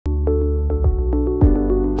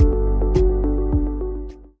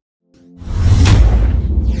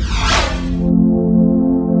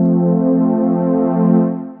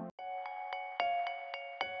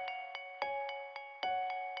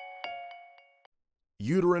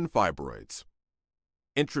Uterine fibroids.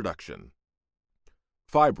 Introduction.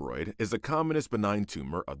 Fibroid is the commonest benign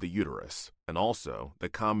tumor of the uterus and also the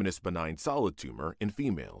commonest benign solid tumor in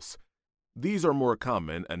females. These are more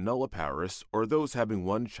common in nulliparous or those having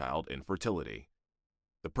one child infertility.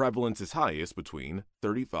 The prevalence is highest between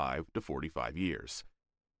 35 to 45 years.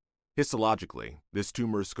 Histologically, this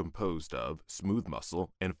tumor is composed of smooth muscle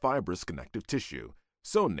and fibrous connective tissue,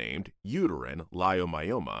 so named uterine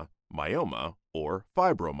leiomyoma, myoma, or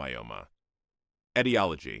fibromyoma.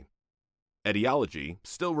 Etiology. Etiology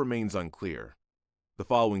still remains unclear. The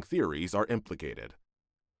following theories are implicated.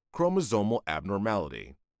 Chromosomal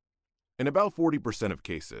abnormality. In about 40% of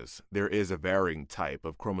cases, there is a varying type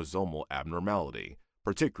of chromosomal abnormality,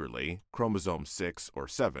 particularly chromosome 6 or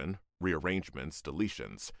 7, rearrangements,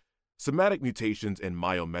 deletions. Somatic mutations in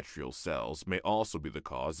myometrial cells may also be the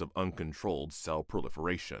cause of uncontrolled cell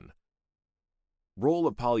proliferation. Role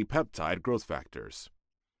of polypeptide growth factors.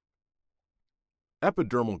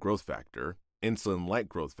 Epidermal growth factor, insulin-like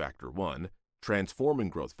growth factor 1, transforming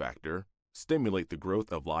growth factor, stimulate the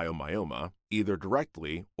growth of leiomyoma either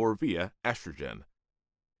directly or via estrogen.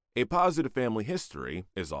 A positive family history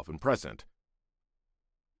is often present.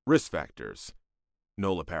 Risk factors: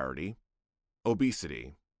 nulliparity,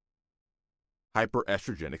 obesity,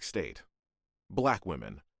 hyperestrogenic state, black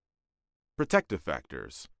women. Protective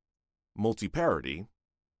factors: multiparity,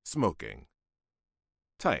 smoking.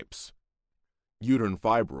 Types. Uterine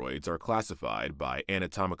fibroids are classified by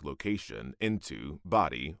anatomic location into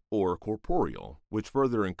body or corporeal, which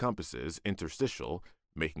further encompasses interstitial,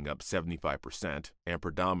 making up 75% and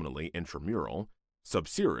predominantly intramural,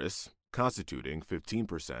 subserous, constituting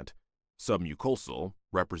 15%, submucosal,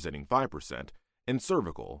 representing 5%, and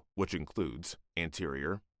cervical, which includes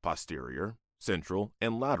anterior, posterior, central,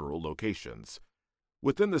 and lateral locations.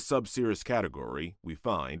 Within the subserous category, we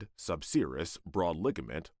find subserous broad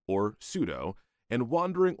ligament or pseudo and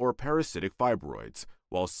wandering or parasitic fibroids,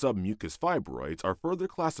 while submucous fibroids are further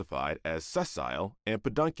classified as sessile and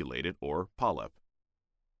pedunculated or polyp.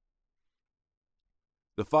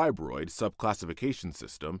 The fibroid subclassification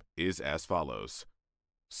system is as follows.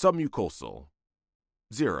 Submucosal.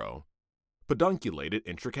 0. Pedunculated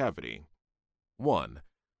intracavity. 1.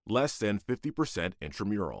 Less than 50%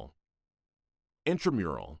 intramural.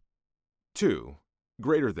 Intramural. 2.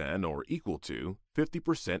 Greater than or equal to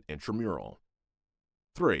 50% intramural.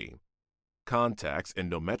 3. Contax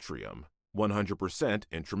endometrium, 100%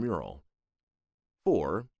 intramural.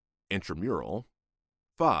 4. Intramural.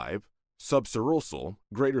 5. Subserosal,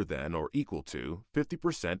 greater than or equal to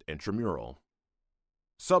 50% intramural.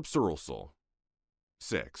 Subserosal.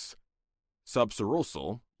 6.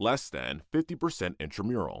 Subserosal, less than 50%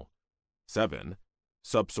 intramural. 7.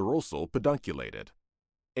 Subserosal pedunculated.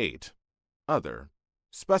 8. Other.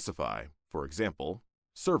 Specify, for example,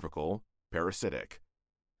 cervical, parasitic.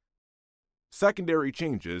 Secondary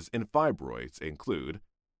changes in fibroids include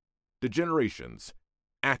degenerations,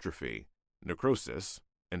 atrophy, necrosis,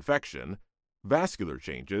 infection, vascular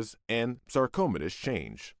changes, and sarcomatous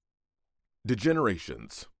change.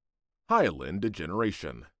 Degenerations. Hyaline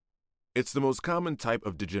degeneration. It's the most common type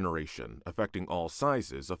of degeneration affecting all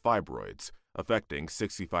sizes of fibroids, affecting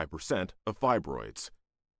 65% of fibroids.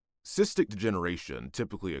 Cystic degeneration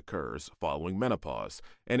typically occurs following menopause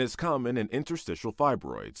and is common in interstitial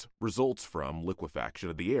fibroids, results from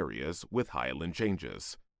liquefaction of the areas with hyaline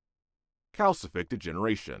changes. Calcific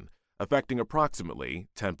degeneration, affecting approximately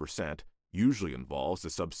 10%, usually involves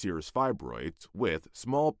the subserous fibroids with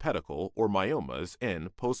small pedicle or myomas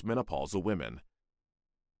in postmenopausal women.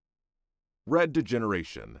 Red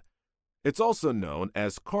degeneration. It's also known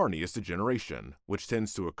as carneous degeneration, which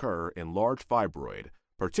tends to occur in large fibroid,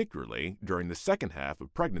 particularly during the second half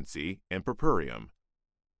of pregnancy and puerperium.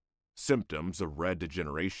 Symptoms of red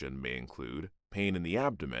degeneration may include pain in the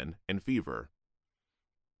abdomen and fever.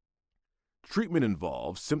 Treatment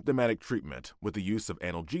involves symptomatic treatment with the use of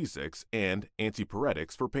analgesics and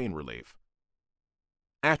antipyretics for pain relief.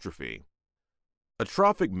 Atrophy.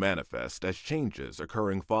 Atrophic manifests as changes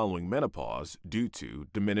occurring following menopause due to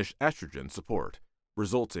diminished estrogen support,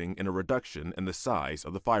 resulting in a reduction in the size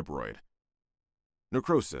of the fibroid.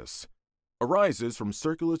 Necrosis. Arises from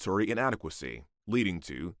circulatory inadequacy, leading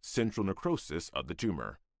to central necrosis of the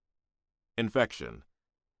tumor. Infection.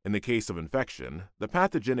 In the case of infection, the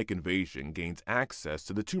pathogenic invasion gains access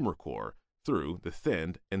to the tumor core through the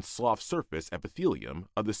thinned and soft surface epithelium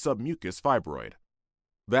of the submucous fibroid.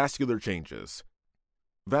 Vascular changes.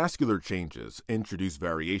 Vascular changes introduce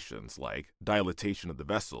variations like dilatation of the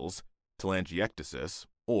vessels, telangiectasis,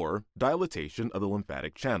 or dilatation of the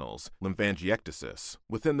lymphatic channels, lymphangiectasis,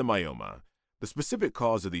 within the myoma, The specific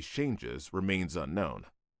cause of these changes remains unknown.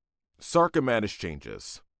 Sarcomatous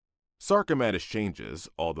changes. Sarcomatous changes,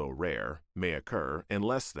 although rare, may occur in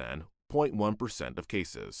less than 0.1% of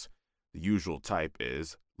cases. The usual type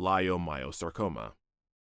is leiomyosarcoma.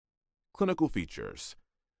 Clinical features.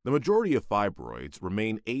 The majority of fibroids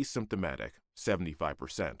remain asymptomatic,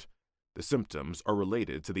 75%. The symptoms are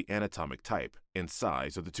related to the anatomic type and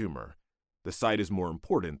size of the tumor. The site is more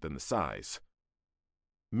important than the size.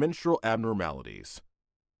 Menstrual abnormalities.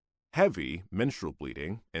 Heavy menstrual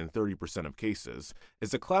bleeding, in 30% of cases,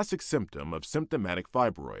 is a classic symptom of symptomatic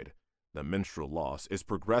fibroid. The menstrual loss is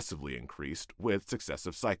progressively increased with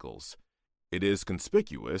successive cycles. It is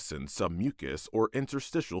conspicuous in submucous or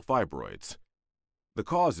interstitial fibroids. The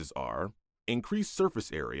causes are increased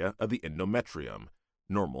surface area of the endometrium.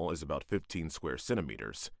 Normal is about 15 square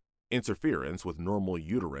centimeters. Interference with normal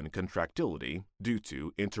uterine contractility due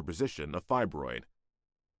to interposition of fibroid.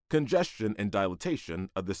 Congestion and dilatation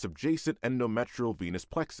of the subjacent endometrial venous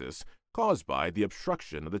plexus caused by the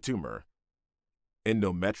obstruction of the tumor.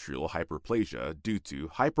 Endometrial hyperplasia due to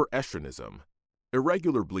hyperestrogenism.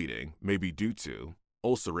 Irregular bleeding may be due to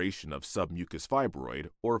ulceration of submucous fibroid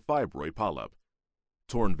or fibroid polyp,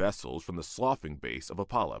 torn vessels from the sloughing base of a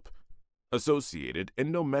polyp, associated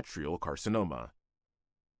endometrial carcinoma.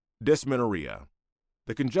 Dysmenorrhea.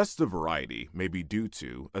 The congestive variety may be due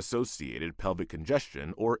to associated pelvic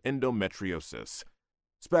congestion or endometriosis.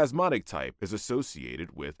 Spasmodic type is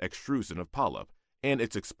associated with extrusion of polyp and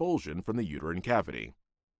its expulsion from the uterine cavity.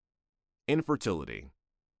 Infertility.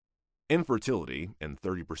 Infertility, in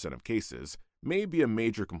 30% of cases, may be a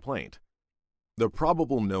major complaint. The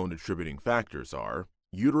probable known attributing factors are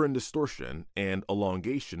uterine distortion and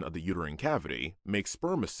elongation of the uterine cavity makes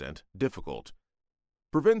sperm ascent difficult.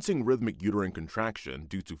 Preventing rhythmic uterine contraction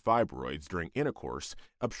due to fibroids during intercourse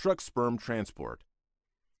obstructs sperm transport.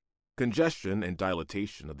 Congestion and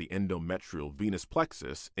dilatation of the endometrial venous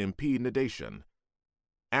plexus impede nidation.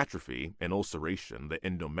 Atrophy and ulceration of the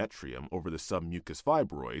endometrium over the submucous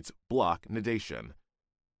fibroids block nidation.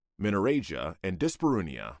 Menorrhagia and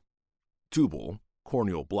dyspareunia. Tubal,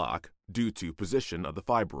 corneal block due to position of the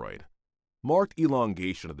fibroid. Marked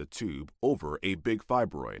elongation of the tube over a big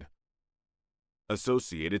fibroid.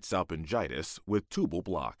 Associated salpingitis with tubal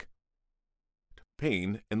block.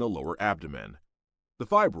 Pain in the lower abdomen. The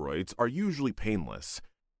fibroids are usually painless.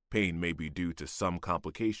 Pain may be due to some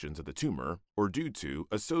complications of the tumor or due to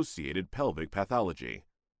associated pelvic pathology.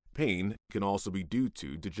 Pain can also be due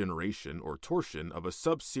to degeneration or torsion of a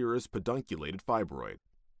subserous pedunculated fibroid.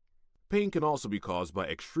 Pain can also be caused by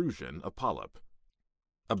extrusion of polyp.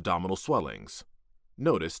 Abdominal swellings.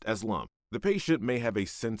 Noticed as lump. The patient may have a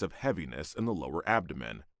sense of heaviness in the lower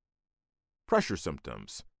abdomen. Pressure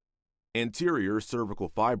symptoms. Anterior cervical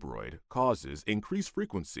fibroid causes increased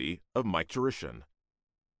frequency of micturition.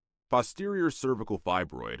 Posterior cervical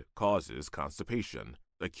fibroid causes constipation,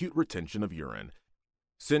 acute retention of urine.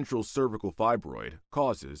 Central cervical fibroid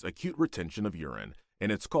causes acute retention of urine,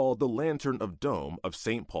 and it's called the lantern of dome of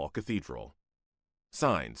St. Paul Cathedral.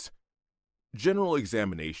 Signs. General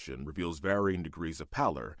examination reveals varying degrees of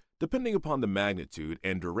pallor depending upon the magnitude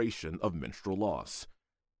and duration of menstrual loss.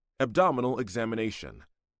 Abdominal examination.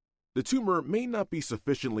 The tumor may not be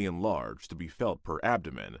sufficiently enlarged to be felt per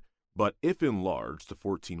abdomen, but if enlarged to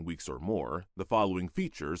 14 weeks or more, the following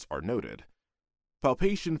features are noted.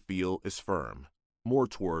 Palpation feel is firm, more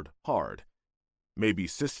toward hard. May be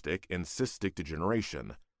cystic and cystic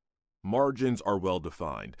degeneration. Margins are well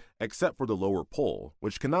defined, except for the lower pole,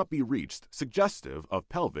 which cannot be reached, suggestive of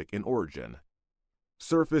pelvic in origin.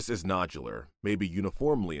 Surface is nodular, may be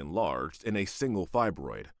uniformly enlarged in a single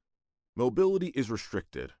fibroid. Mobility is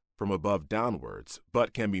restricted from above downwards,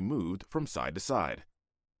 but can be moved from side to side.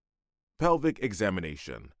 Pelvic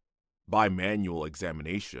examination. Bimanual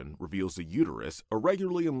examination reveals the uterus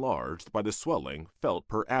irregularly enlarged by the swelling felt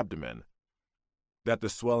per abdomen. That the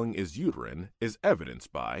swelling is uterine is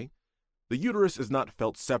evidenced by the uterus is not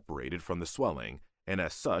felt separated from the swelling, and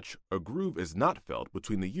as such, a groove is not felt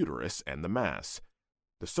between the uterus and the mass.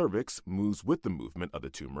 The cervix moves with the movement of the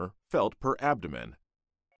tumor felt per abdomen.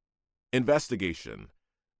 Investigation.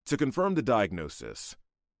 To confirm the diagnosis,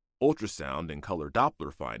 ultrasound and color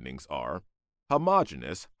Doppler findings are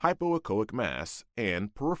homogeneous hypoechoic mass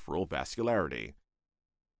and peripheral vascularity.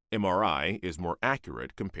 MRI is more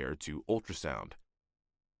accurate compared to ultrasound.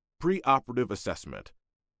 Preoperative assessment.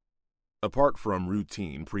 Apart from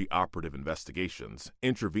routine preoperative investigations,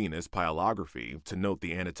 intravenous pyelography to note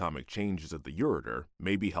the anatomic changes of the ureter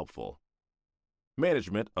may be helpful.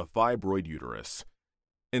 Management of fibroid uterus.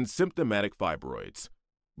 In symptomatic fibroids,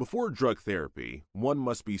 before drug therapy, one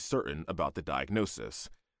must be certain about the diagnosis.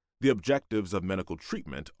 The objectives of medical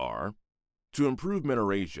treatment are to improve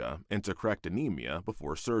menorrhagia and to correct anemia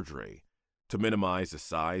before surgery, to minimize the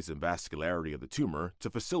size and vascularity of the tumor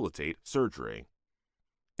to facilitate surgery.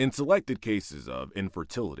 In selected cases of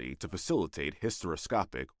infertility, to facilitate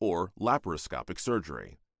hysteroscopic or laparoscopic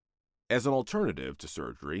surgery. As an alternative to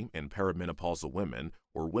surgery in perimenopausal women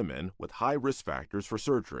or women with high risk factors for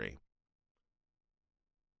surgery,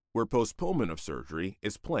 where postponement of surgery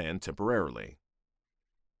is planned temporarily.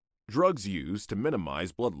 Drugs used to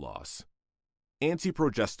minimize blood loss: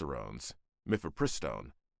 antiprogesterones,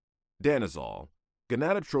 mifepristone, danazol,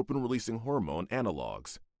 gonadotropin-releasing hormone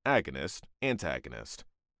analogs, agonist, antagonist,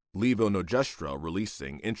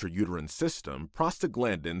 levonorgestrel-releasing intrauterine system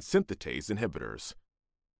prostaglandin synthetase inhibitors.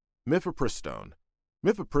 Mifepristone.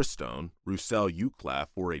 Mifepristone, Roussel Euclaf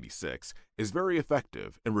 486, is very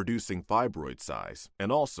effective in reducing fibroid size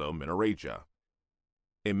and also menorrhagia.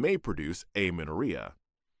 It may produce amenorrhea.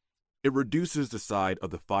 It reduces the size of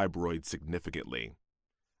the fibroid significantly.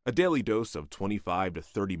 A daily dose of 25 to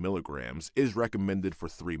 30 milligrams is recommended for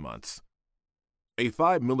 3 months. A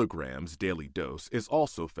 5 milligrams daily dose is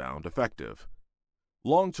also found effective.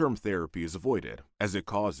 Long-term therapy is avoided as it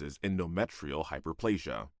causes endometrial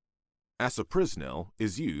hyperplasia. Asoprisnil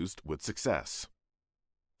is used with success.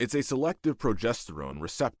 It's a selective progesterone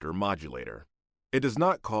receptor modulator. It does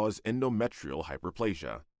not cause endometrial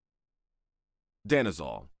hyperplasia.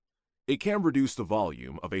 Danazol. It can reduce the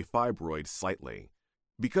volume of a fibroid slightly.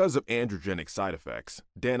 Because of androgenic side effects,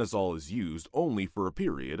 danazol is used only for a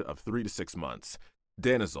period of 3 to 6 months.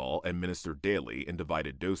 Danazol, administered daily in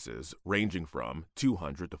divided doses ranging from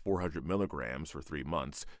 200 to 400 milligrams for 3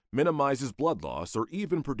 months, minimizes blood loss or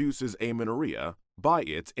even produces amenorrhea by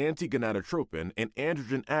its anti-gonadotropin and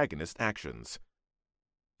androgen agonist actions.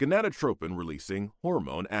 Gonadotropin-releasing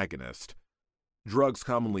hormone agonist. Drugs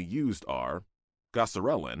commonly used are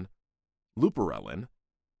goserelin, leuprelin,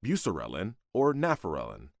 buserelin, or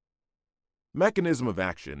nafarelin. Mechanism of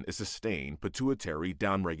action is sustained pituitary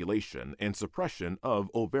downregulation and suppression of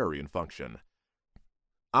ovarian function.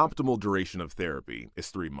 Optimal duration of therapy is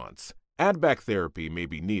 3 months. Add-back therapy may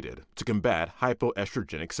be needed to combat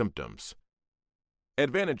hypoestrogenic symptoms.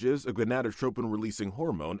 Advantages of gonadotropin-releasing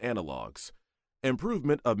hormone analogs: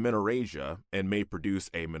 improvement of menorrhagia and may produce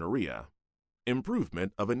amenorrhea,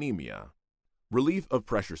 improvement of anemia, relief of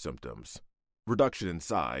pressure symptoms, reduction in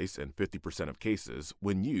size in 50% of cases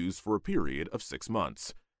when used for a period of 6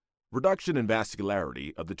 months, reduction in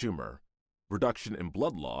vascularity of the tumor, reduction in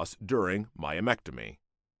blood loss during myomectomy,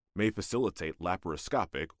 may facilitate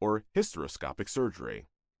laparoscopic or hysteroscopic surgery.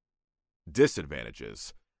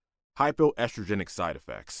 Disadvantages: hypoestrogenic side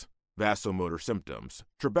effects, vasomotor symptoms,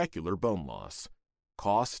 trabecular bone loss.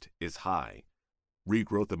 Cost is high.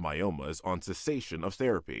 Regrowth of myomas on cessation of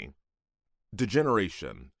therapy.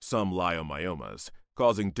 Degeneration, some leiomyomas,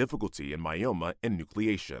 causing difficulty in myoma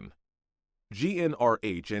enucleation.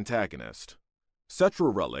 GnRH antagonist.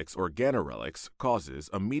 Cetrorelix or ganirelix causes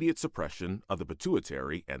immediate suppression of the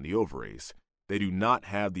pituitary and the ovaries. They do not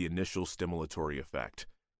have the initial stimulatory effect.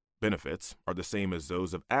 Benefits are the same as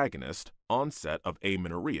those of agonist. Onset of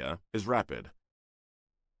amenorrhea is rapid.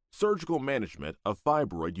 Surgical management of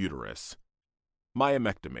fibroid uterus.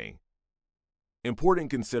 Myomectomy. Important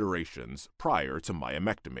considerations prior to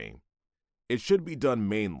myomectomy. It should be done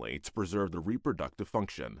mainly to preserve the reproductive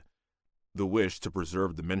function. The wish to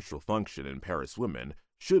preserve the menstrual function in Paris women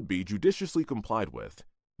should be judiciously complied with.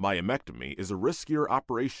 Myomectomy is a riskier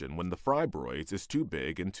operation when the fibroids is too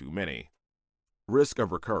big and too many. Risk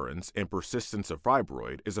of recurrence and persistence of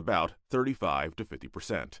fibroid is about 35 to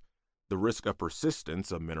 50%. The risk of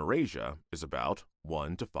persistence of menorrhagia is about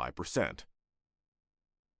 1 to 5%.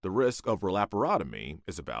 The risk of laparotomy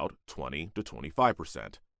is about 20 to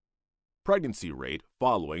 25%. Pregnancy rate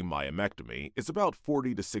following myomectomy is about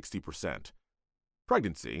 40 to 60%.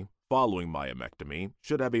 Pregnancy following myomectomy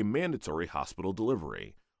should have a mandatory hospital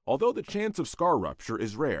delivery, although the chance of scar rupture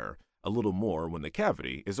is rare, a little more when the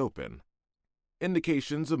cavity is open.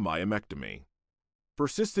 Indications of myomectomy: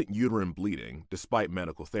 persistent uterine bleeding despite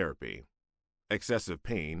medical therapy, excessive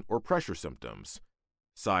pain or pressure symptoms,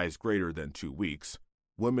 size greater than 2 weeks,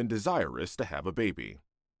 women desirous to have a baby,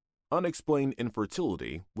 unexplained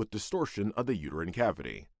infertility with distortion of the uterine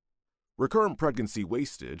cavity, recurrent pregnancy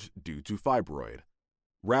wastage due to fibroid,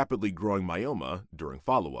 rapidly growing myoma during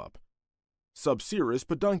follow-up, subserous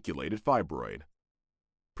pedunculated fibroid.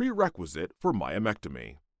 Prerequisite for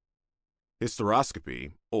myomectomy: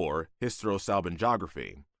 hysteroscopy or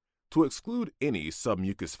hysterosalpingography to exclude any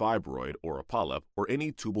submucous fibroid or a polyp or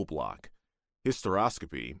any tubal block,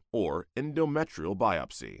 hysteroscopy or endometrial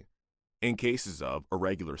biopsy. In cases of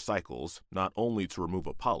irregular cycles, not only to remove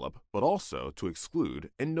a polyp, but also to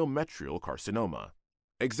exclude endometrial carcinoma.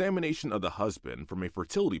 Examination of the husband from a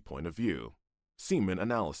fertility point of view. Semen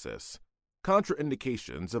analysis.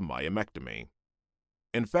 Contraindications of myomectomy.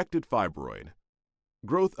 Infected fibroid.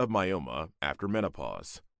 Growth of myoma after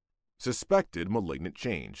menopause. Suspected malignant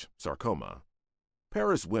change, sarcoma.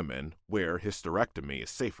 Paris women where hysterectomy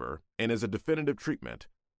is safer and is a definitive treatment.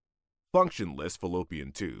 Functionless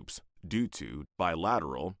fallopian tubes due to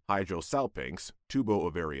bilateral hydrosalpinx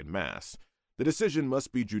tubo-ovarian mass. The decision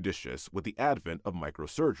must be judicious with the advent of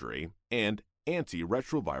microsurgery and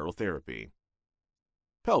antiretroviral therapy.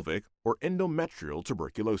 Pelvic or endometrial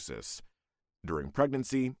tuberculosis during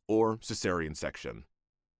pregnancy or cesarean section.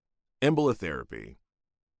 Embolotherapy.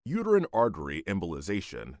 Uterine artery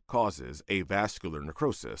embolization causes avascular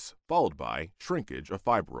necrosis followed by shrinkage of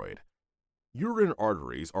fibroid. Uterine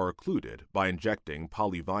arteries are occluded by injecting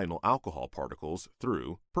polyvinyl alcohol particles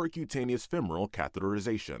through percutaneous femoral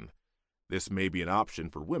catheterization. This may be an option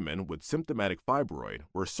for women with symptomatic fibroid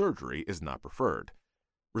where surgery is not preferred.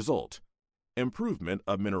 Result: improvement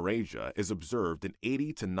of menorrhagia is observed in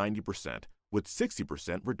 80 to 90% with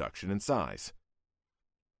 60% reduction in size.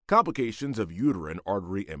 Complications of uterine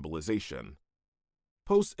artery embolization.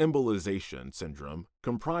 Post-embolization syndrome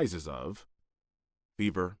comprises of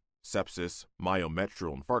fever, sepsis,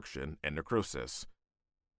 myometrial infarction, and necrosis,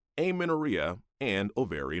 amenorrhea, and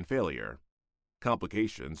ovarian failure.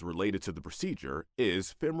 Complications related to the procedure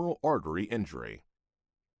is femoral artery injury.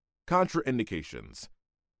 Contraindications: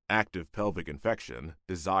 active pelvic infection,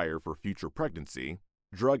 desire for future pregnancy,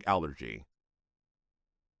 drug allergy.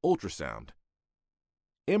 Ultrasound.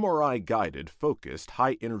 MRI-guided focused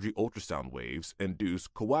high-energy ultrasound waves induce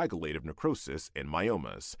coagulative necrosis in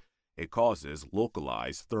myomas. It causes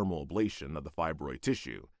localized thermal ablation of the fibroid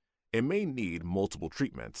tissue. It may need multiple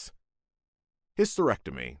treatments.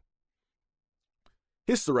 Hysterectomy.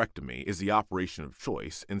 Hysterectomy is the operation of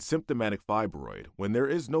choice in symptomatic fibroid when there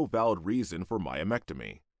is no valid reason for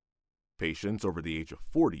myomectomy. Patients over the age of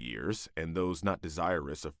 40 years and those not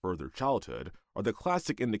desirous of further childhood are the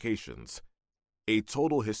classic indications. A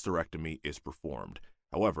total hysterectomy is performed.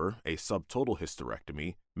 However, a subtotal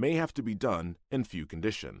hysterectomy may have to be done in few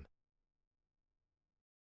conditions.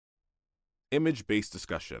 Image-based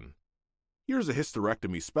discussion. Here's a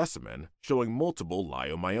hysterectomy specimen showing multiple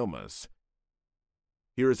leiomyomas.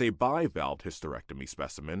 Here is a bivalve hysterectomy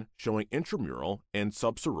specimen showing intramural and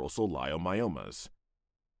subserosal leiomyomas.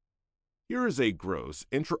 Here is a gross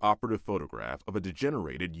intraoperative photograph of a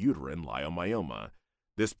degenerated uterine leiomyoma.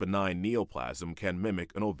 This benign neoplasm can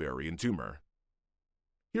mimic an ovarian tumor.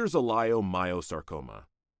 Here's a leiomyosarcoma.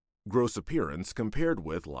 Gross appearance compared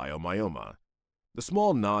with leiomyoma. The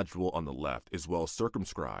small nodule on the left is well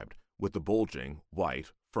circumscribed, with the bulging,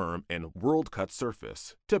 white, firm, and world-cut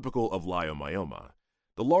surface, typical of leiomyoma.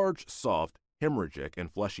 The large, soft, hemorrhagic,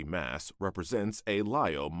 and fleshy mass represents a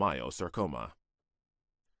leiomyosarcoma.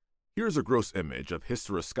 Here's a gross image of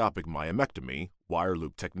hysteroscopic myomectomy wire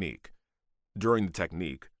loop technique. During the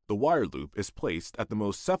technique, the wire loop is placed at the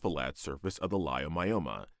most cephalad surface of the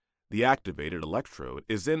leiomyoma. The activated electrode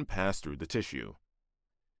is then passed through the tissue.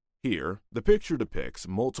 Here, the picture depicts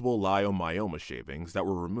multiple leiomyoma shavings that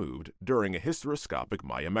were removed during a hysteroscopic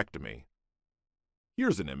myomectomy.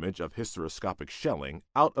 Here's an image of hysteroscopic shelling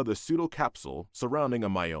out of the pseudocapsule surrounding a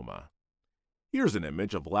myoma. Here's an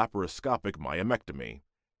image of laparoscopic myomectomy,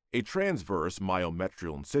 a transverse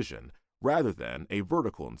myometrial incision rather than a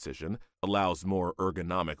vertical incision allows more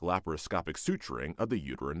ergonomic laparoscopic suturing of the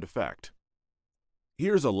uterine defect.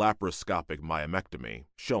 Here's a laparoscopic myomectomy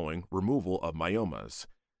showing removal of myomas.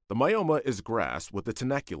 The myoma is grasped with the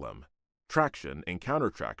tenaculum. Traction and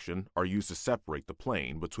countertraction are used to separate the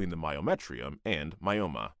plane between the myometrium and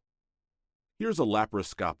myoma. Here's a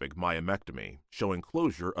laparoscopic myomectomy showing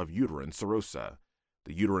closure of uterine serosa.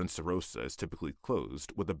 The uterine serosa is typically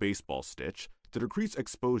closed with a baseball stitch to decrease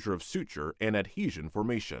exposure of suture and adhesion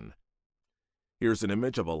formation. Here's an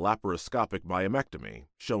image of a laparoscopic myomectomy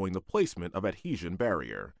showing the placement of adhesion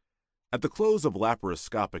barrier. At the close of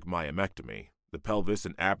laparoscopic myomectomy, the pelvis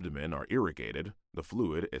and abdomen are irrigated, the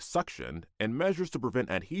fluid is suctioned, and measures to prevent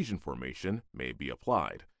adhesion formation may be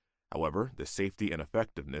applied. However, the safety and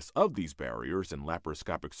effectiveness of these barriers in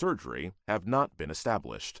laparoscopic surgery have not been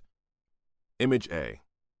established. Image A.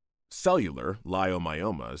 Cellular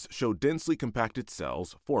leiomyomas show densely compacted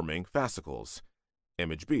cells forming fascicles.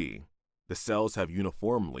 Image B. The cells have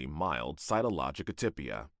uniformly mild cytologic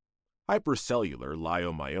atypia. Hypercellular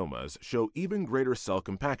leiomyomas show even greater cell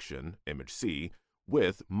compaction, image C,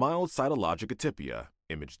 with mild cytologic atypia,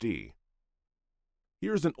 image D.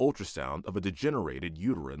 Here's an ultrasound of a degenerated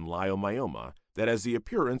uterine leiomyoma that has the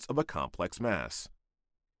appearance of a complex mass.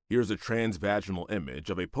 Here's a transvaginal image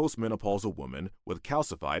of a postmenopausal woman with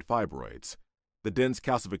calcified fibroids. The dense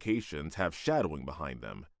calcifications have shadowing behind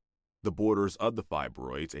them. The borders of the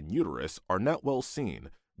fibroids and uterus are not well seen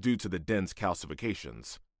due to the dense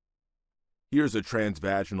calcifications. Here's a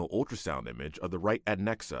transvaginal ultrasound image of the right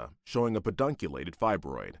adnexa showing a pedunculated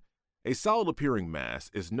fibroid. A solid-appearing mass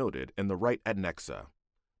is noted in the right adnexa.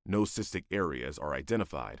 No cystic areas are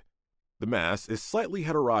identified. The mass is slightly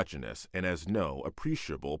heterogeneous and has no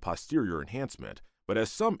appreciable posterior enhancement, but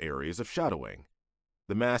has some areas of shadowing.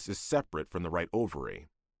 The mass is separate from the right ovary.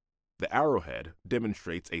 The arrowhead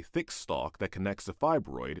demonstrates a thick stalk that connects the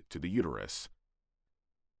fibroid to the uterus.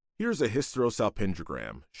 Here's a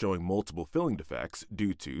hysterosalpingogram showing multiple filling defects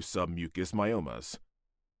due to submucous myomas.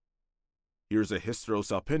 Here's a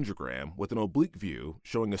hysterosalpingogram with an oblique view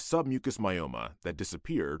showing a submucous myoma that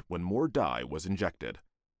disappeared when more dye was injected.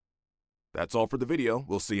 That's all for the video.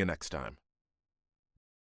 We'll see you next time.